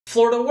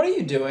Florida, what are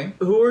you doing?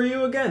 Who are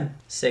you again?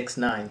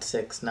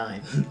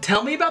 6969.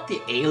 Tell me about the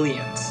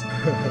aliens.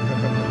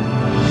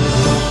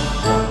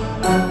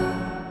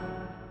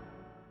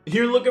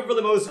 You're looking for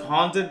the most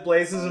haunted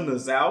places in the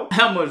South?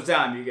 How much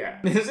time you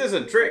got? Is this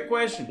a trick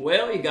question?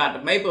 Well, you got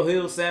the Maple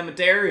Hill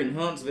Cemetery in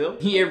Huntsville.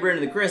 You ever been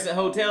to the Crescent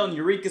Hotel in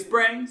Eureka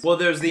Springs? Well,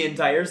 there's the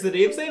entire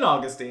city of St.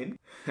 Augustine.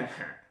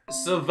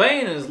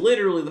 Savannah is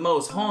literally the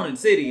most haunted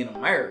city in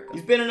America.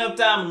 You spend enough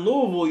time in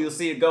Louisville, you'll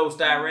see a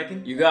ghost, I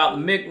reckon. You got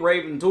the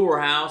McRaven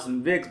Tour House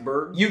in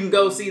Vicksburg. You can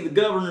go see the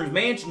Governor's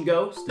Mansion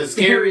ghost. The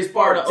scariest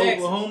part of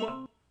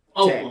Oklahoma?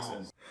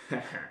 Texas.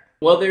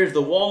 Well, there's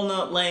the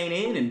Walnut Lane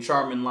Inn in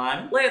Charming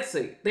Lyman. Let's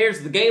see.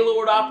 There's the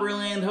Gaylord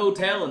Opryland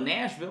Hotel in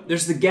Nashville.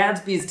 There's the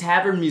Gadsby's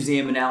Tavern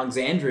Museum in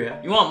Alexandria.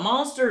 You want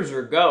monsters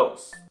or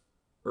ghosts?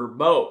 Or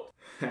both?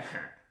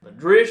 The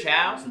Drish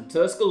House in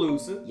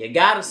Tuscaloosa. You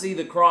gotta see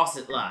the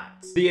Crosset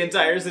Lights. The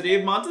entire city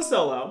of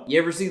Monticello. You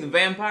ever see the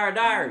Vampire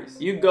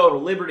Diaries? You go to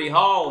Liberty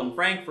Hall in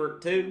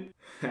Frankfurt too.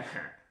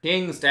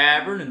 King's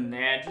Tavern in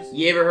Natchez.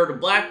 You ever heard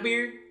of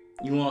Blackbeard?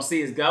 You wanna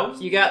see his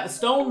ghost? You got the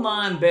Stone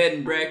Line Bed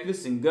and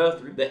Breakfast in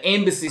Guthrie. The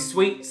Embassy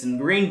Suites in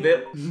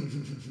Greenville.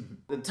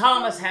 The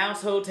Thomas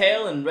House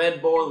Hotel in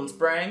Red Boiling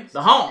Springs.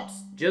 The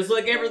haunts, just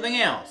like everything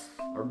else,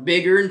 are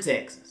bigger in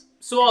Texas.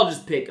 So I'll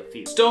just pick a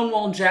few.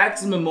 Stonewall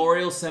Jackson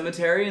Memorial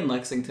Cemetery in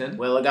Lexington.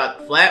 Well, I got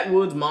the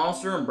Flatwoods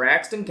Monster in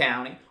Braxton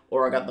County.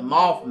 Or I got the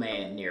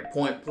Mothman near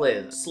Point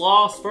Pleasant.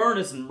 Sloss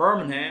Furnace in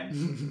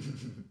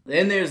Birmingham.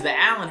 Then there's the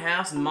Allen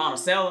House in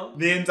Monticello.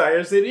 The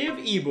entire city of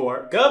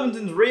Ybor.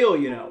 Covington's real,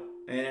 you know.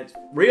 And it's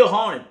real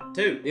haunted,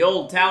 too. The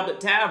old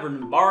Talbot Tavern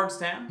in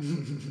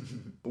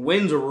Bardstown.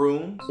 Windsor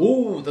Rooms.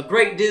 Ooh, the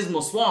Great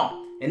Dismal Swamp.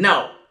 And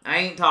no, I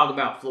ain't talking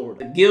about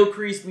Florida. The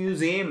Gilcrease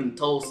Museum in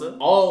Tulsa.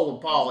 All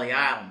of Pawleys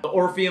Island. The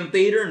Orpheum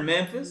Theater in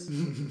Memphis.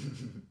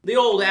 The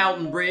old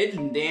Alton Bridge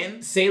in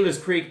Denton. Sailors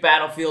Creek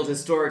Battlefield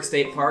Historic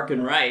State Park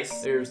in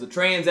Rice. There's the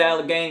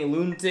Trans-Allegheny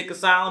Lunatic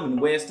Asylum in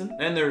Weston.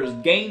 Then there's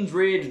Gaines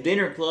Ridge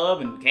Dinner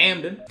Club in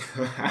Camden.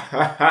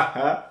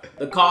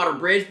 The Cotter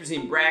Bridge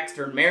between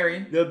Braxton and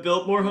Marion. The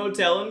Biltmore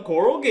Hotel in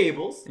Coral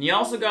Gables. And you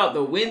also got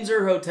the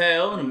Windsor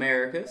Hotel in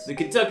Americus. The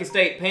Kentucky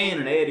State Pen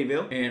in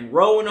Eddyville. And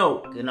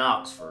Roanoke in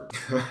Oxford.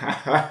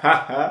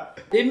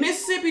 Did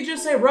Mississippi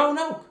just say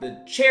Roanoke?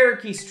 The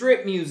Cherokee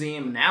Strip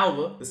Museum in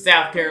Alva. The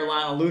South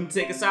Carolina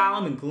Lunatic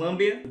Asylum in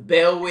Columbia. The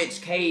Bell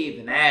Witch Cave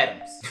in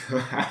Adams.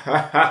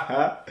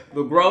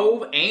 The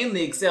Grove and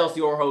the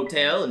Excelsior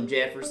Hotel in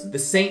Jefferson. The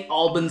St.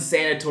 Albans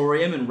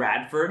Sanatorium in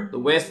Radford. The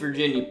West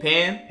Virginia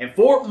Penn. And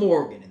Fort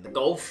Morgan in the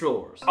Gulf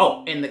Shores.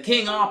 Oh, and the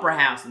King Opera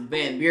House in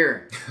Van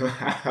Buren.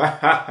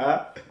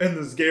 And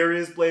the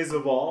scariest place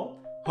of all?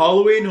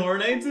 Halloween Horror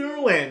Nights in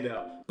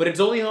Orlando. But it's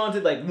only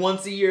haunted like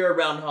once a year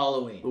around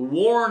Halloween. The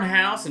Warren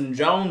House in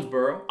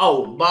Jonesboro.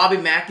 Oh, Bobby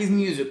Mackey's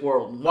Music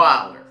World in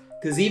Wilder.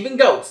 Cause even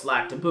ghosts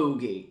like to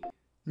boogie.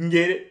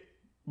 Get it?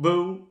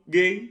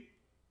 Boogie?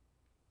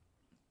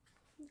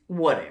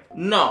 Whatever.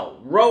 No,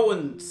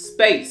 Rowan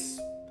Space.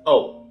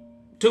 Oh,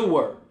 2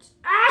 words.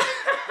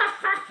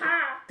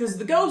 Cause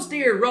the ghost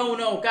here at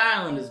Roanoke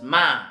Island is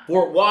mine.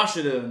 Fort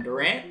Washington and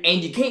Durant.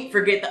 And you can't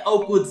forget the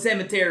Oakwood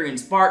Cemetery in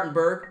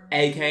Spartanburg,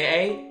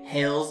 aka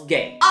Hell's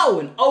Gate. Oh,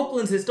 and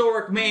Oakland's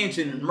Historic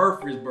Mansion in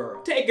Murfreesboro.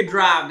 Take a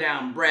drive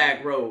down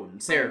Bragg Road in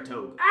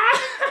Saratoga.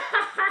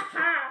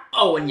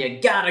 Oh, and you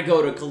gotta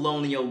go to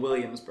Colonial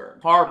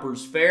Williamsburg.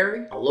 Harper's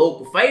Ferry. A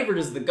local favorite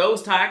is the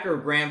Ghost Hiker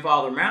of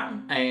Grandfather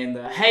Mountain. And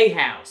the Hay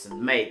House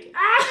in Macon.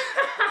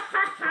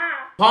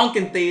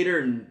 Pumpkin Theater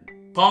in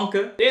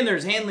Ponca. Then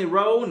there's Henley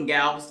Row in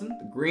Galveston.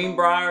 The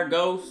Greenbrier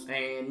Ghost.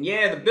 And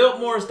yeah, the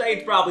Biltmore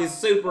Estate's probably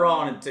super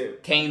haunted too.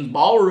 Kane's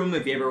Ballroom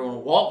if you ever want to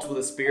waltz with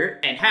a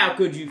spirit. And how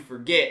could you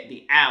forget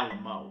the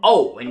Alamo?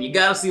 Oh, and you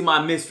gotta see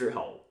my mystery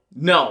hole.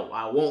 No,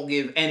 I won't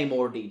give any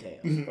more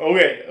details.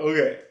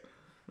 Okay.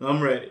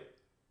 I'm ready.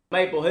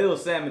 Maple Hill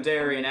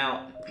Cemetery in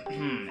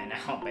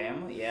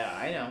Alabama. Yeah,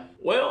 I know.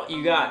 Well,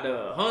 you got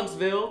the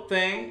Huntsville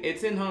thing.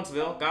 It's in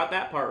Huntsville. Got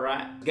that part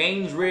right.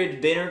 Gaines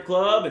Ridge Dinner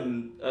Club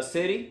in a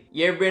city.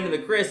 You ever been to the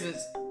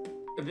Crescent's?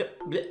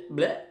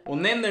 Well,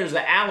 and then there's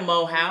the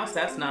Alamo House.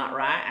 That's not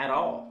right at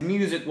all.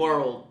 Music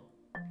World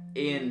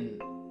in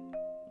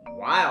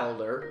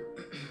Wilder.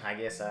 I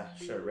guess I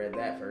should have read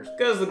that first.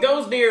 Because the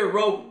Ghost Deer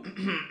wrote...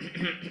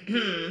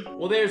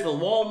 Well, there's the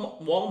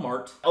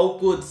Walmart.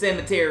 Oakwood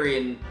Cemetery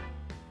in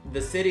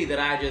the city that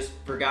I just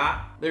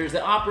forgot. There's the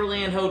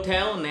Opryland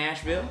Hotel in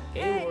Nashville.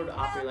 Gaylord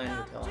Opryland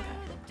Hotel in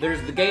Nashville.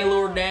 There's the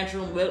Gaylord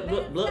National...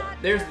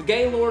 There's the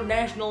Gaylord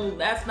National...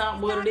 That's not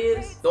what it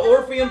is. The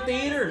Orpheum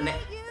Theater in...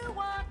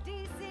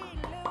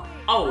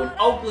 Oh, and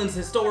Oakland's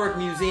Historic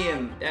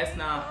Museum. That's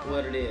not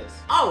what it is.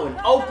 Oh, and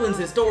Oakland's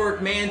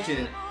Historic Mansion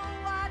in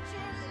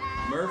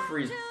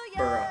Murfreesboro.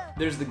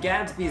 There's the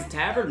Gadsby's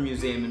Tavern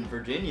Museum in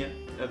Virginia.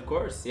 Of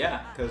course,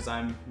 yeah, because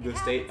I'm the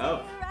state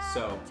of.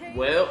 So,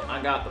 well,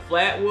 I got the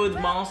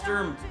Flatwoods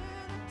Monster in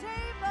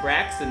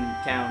Braxton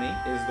County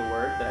is the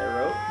word that I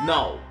wrote.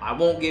 No, I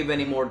won't give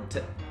any more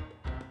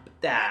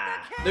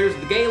There's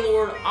the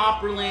Gaylord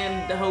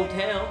Opryland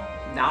Hotel.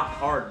 Not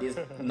hard,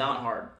 not hard.